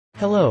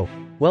Hello,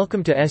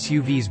 welcome to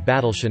SUV's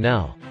Battle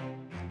Chanel.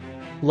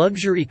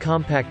 Luxury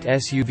compact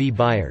SUV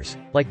buyers,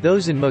 like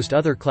those in most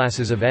other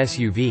classes of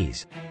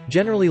SUVs,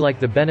 generally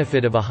like the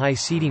benefit of a high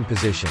seating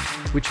position,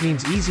 which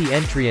means easy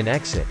entry and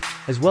exit,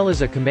 as well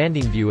as a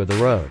commanding view of the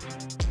road.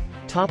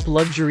 Top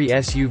luxury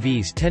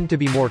SUVs tend to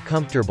be more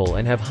comfortable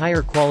and have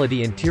higher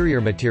quality interior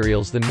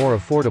materials than more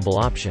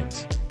affordable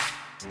options.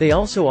 They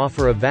also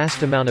offer a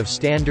vast amount of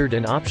standard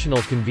and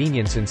optional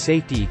convenience and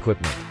safety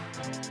equipment.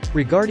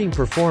 Regarding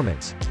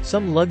performance,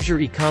 some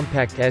luxury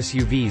compact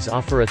SUVs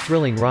offer a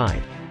thrilling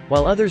ride,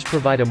 while others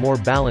provide a more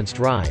balanced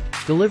ride,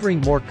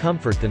 delivering more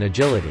comfort than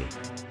agility.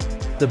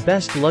 The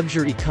best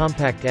luxury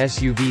compact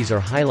SUVs are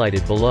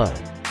highlighted below.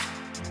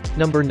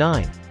 Number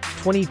 9.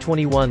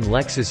 2021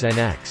 Lexus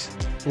NX.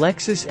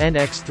 Lexus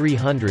NX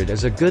 300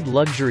 is a good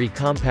luxury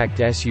compact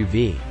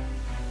SUV.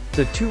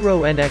 The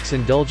two-row NX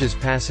indulges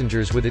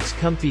passengers with its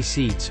comfy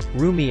seats,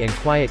 roomy and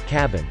quiet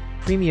cabin,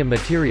 premium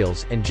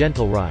materials, and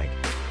gentle ride.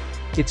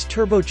 Its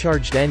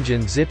turbocharged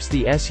engine zips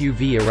the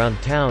SUV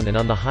around town and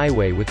on the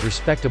highway with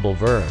respectable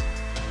verve.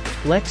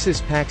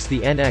 Lexus packs the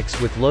NX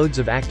with loads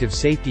of active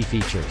safety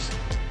features.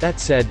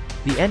 That said,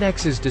 the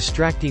NX's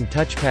distracting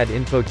touchpad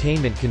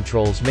infotainment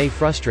controls may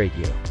frustrate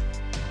you.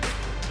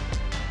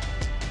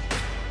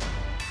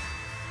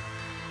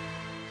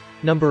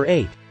 Number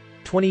 8.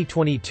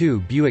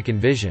 2022 Buick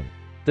Envision.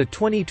 The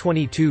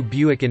 2022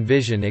 Buick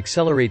Envision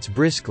accelerates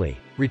briskly,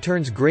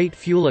 returns great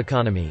fuel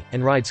economy,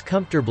 and rides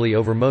comfortably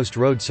over most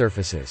road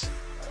surfaces.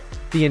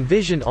 The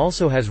Envision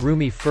also has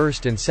roomy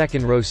first and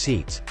second row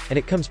seats, and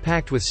it comes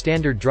packed with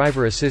standard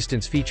driver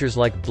assistance features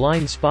like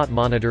blind spot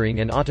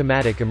monitoring and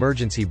automatic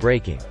emergency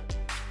braking.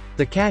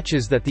 The catch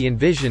is that the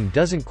Envision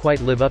doesn't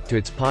quite live up to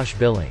its posh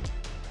billing.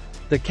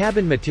 The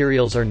cabin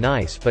materials are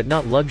nice but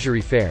not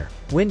luxury fare,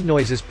 wind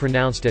noise is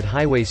pronounced at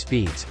highway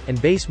speeds, and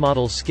base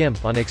models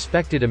skimp on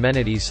expected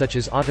amenities such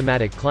as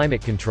automatic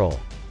climate control.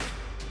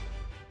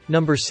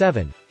 Number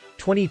 7.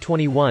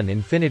 2021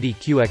 Infiniti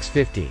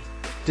QX50.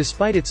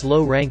 Despite its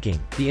low ranking,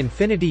 the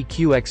Infiniti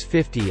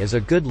QX50 is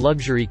a good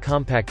luxury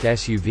compact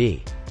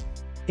SUV.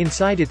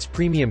 Inside its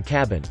premium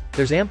cabin,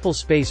 there's ample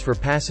space for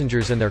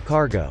passengers and their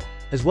cargo,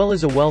 as well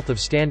as a wealth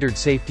of standard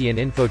safety and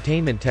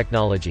infotainment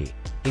technology,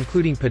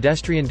 including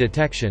pedestrian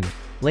detection,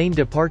 lane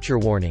departure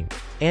warning,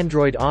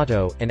 Android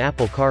Auto, and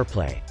Apple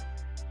CarPlay.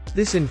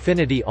 This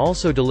Infiniti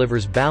also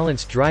delivers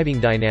balanced driving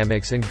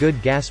dynamics and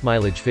good gas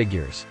mileage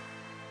figures.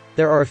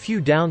 There are a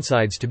few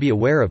downsides to be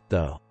aware of,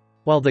 though.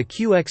 While the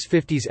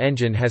QX50's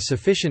engine has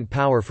sufficient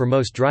power for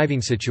most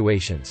driving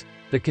situations,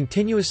 the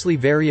continuously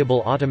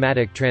variable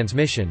automatic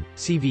transmission,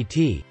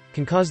 CVT,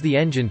 can cause the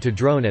engine to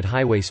drone at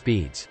highway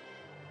speeds.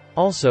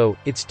 Also,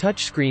 its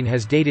touchscreen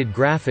has dated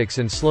graphics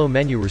and slow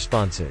menu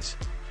responses.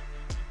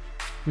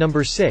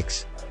 Number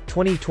 6.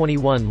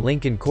 2021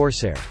 Lincoln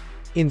Corsair.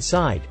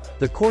 Inside,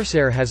 the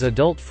Corsair has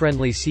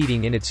adult-friendly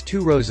seating in its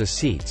two rows of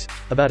seats,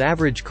 about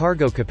average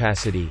cargo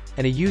capacity,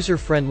 and a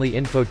user-friendly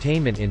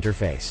infotainment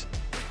interface.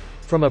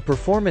 From a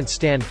performance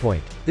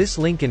standpoint, this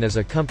Lincoln is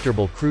a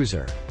comfortable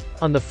cruiser.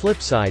 On the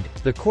flip side,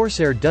 the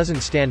Corsair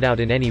doesn't stand out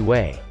in any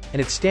way,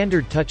 and its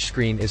standard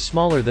touchscreen is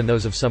smaller than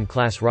those of some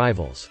class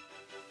rivals.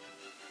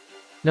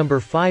 Number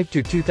 5.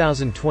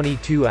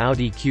 2022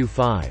 Audi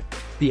Q5.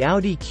 The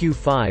Audi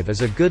Q5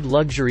 is a good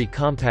luxury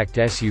compact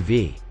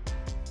SUV.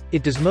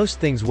 It does most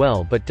things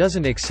well but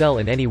doesn't excel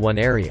in any one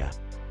area.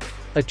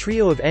 A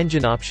trio of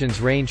engine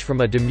options range from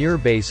a demure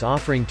base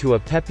offering to a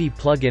peppy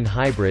plug-in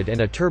hybrid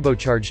and a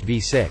turbocharged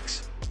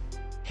V6.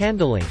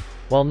 Handling,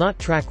 while not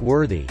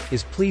track-worthy,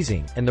 is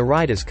pleasing, and the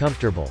ride is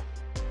comfortable.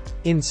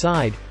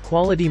 Inside,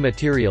 quality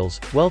materials,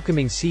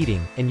 welcoming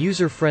seating, and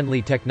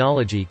user-friendly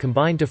technology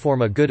combine to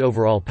form a good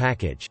overall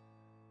package.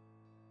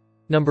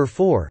 Number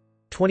 4.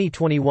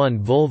 2021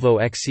 Volvo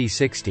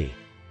XC60.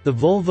 The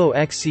Volvo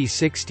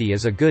XC60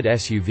 is a good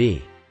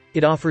SUV.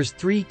 It offers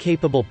 3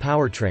 capable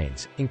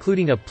powertrains,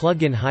 including a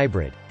plug-in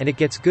hybrid, and it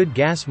gets good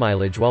gas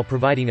mileage while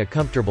providing a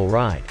comfortable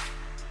ride.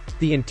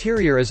 The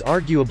interior is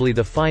arguably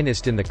the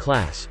finest in the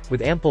class,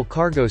 with ample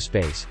cargo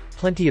space,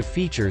 plenty of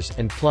features,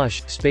 and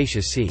plush,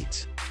 spacious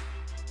seats.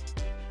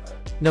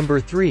 Number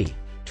 3.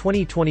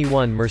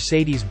 2021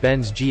 Mercedes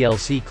Benz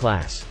GLC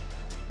class.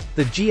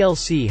 The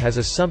GLC has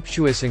a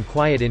sumptuous and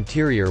quiet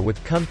interior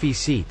with comfy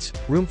seats,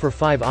 room for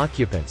 5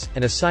 occupants,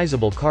 and a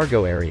sizable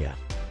cargo area.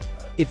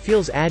 It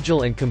feels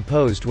agile and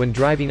composed when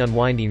driving on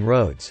winding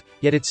roads,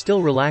 yet it's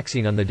still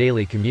relaxing on the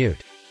daily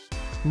commute.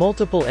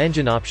 Multiple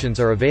engine options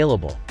are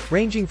available,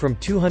 ranging from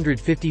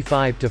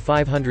 255 to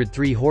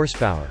 503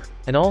 horsepower,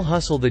 and all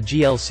hustle the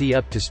GLC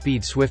up to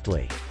speed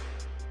swiftly.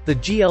 The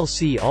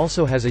GLC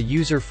also has a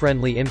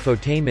user-friendly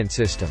infotainment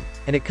system,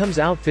 and it comes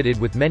outfitted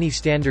with many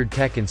standard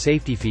tech and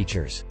safety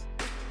features.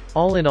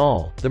 All in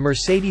all, the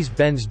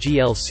Mercedes-Benz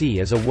GLC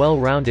is a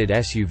well-rounded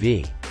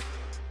SUV.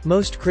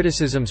 Most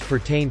criticisms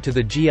pertain to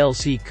the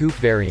GLC Coupe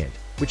variant,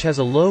 which has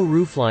a low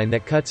roofline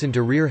that cuts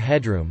into rear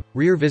headroom,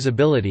 rear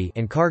visibility,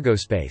 and cargo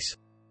space.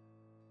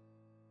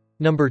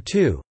 Number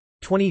 2.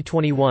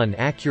 2021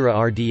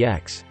 Acura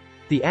RDX.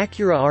 The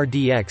Acura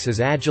RDX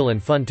is agile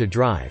and fun to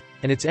drive,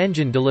 and its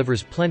engine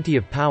delivers plenty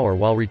of power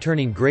while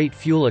returning great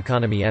fuel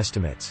economy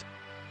estimates.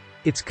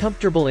 Its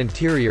comfortable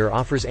interior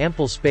offers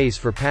ample space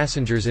for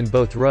passengers in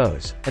both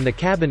rows, and the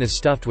cabin is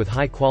stuffed with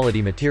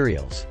high-quality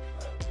materials.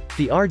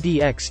 The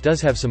RDX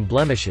does have some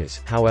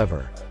blemishes,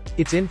 however.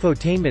 Its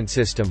infotainment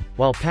system,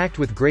 while packed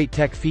with great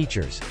tech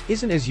features,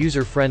 isn't as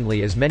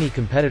user-friendly as many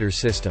competitors'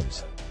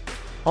 systems.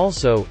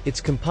 Also,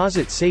 its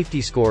composite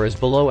safety score is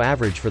below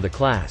average for the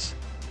class.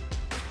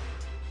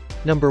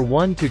 Number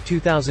 1 to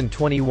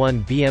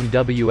 2021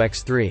 BMW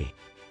X3.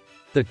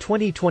 The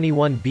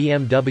 2021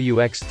 BMW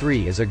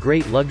X3 is a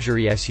great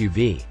luxury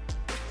SUV.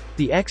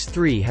 The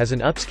X3 has an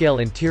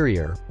upscale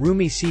interior,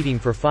 roomy seating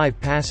for 5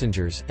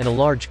 passengers, and a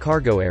large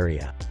cargo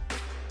area.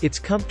 It's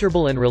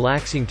comfortable and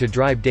relaxing to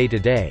drive day to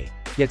day,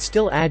 yet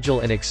still agile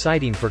and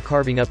exciting for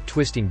carving up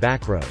twisting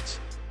backroads.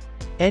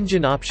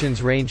 Engine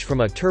options range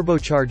from a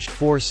turbocharged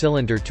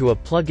 4-cylinder to a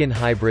plug-in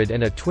hybrid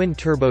and a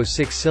twin-turbo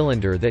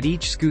 6-cylinder that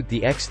each scoot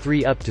the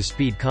X3 up to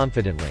speed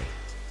confidently.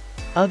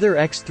 Other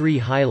X3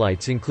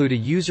 highlights include a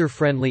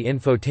user-friendly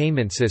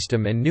infotainment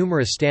system and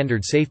numerous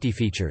standard safety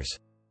features.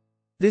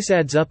 This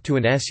adds up to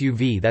an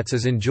SUV that's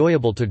as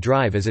enjoyable to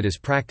drive as it is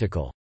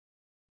practical.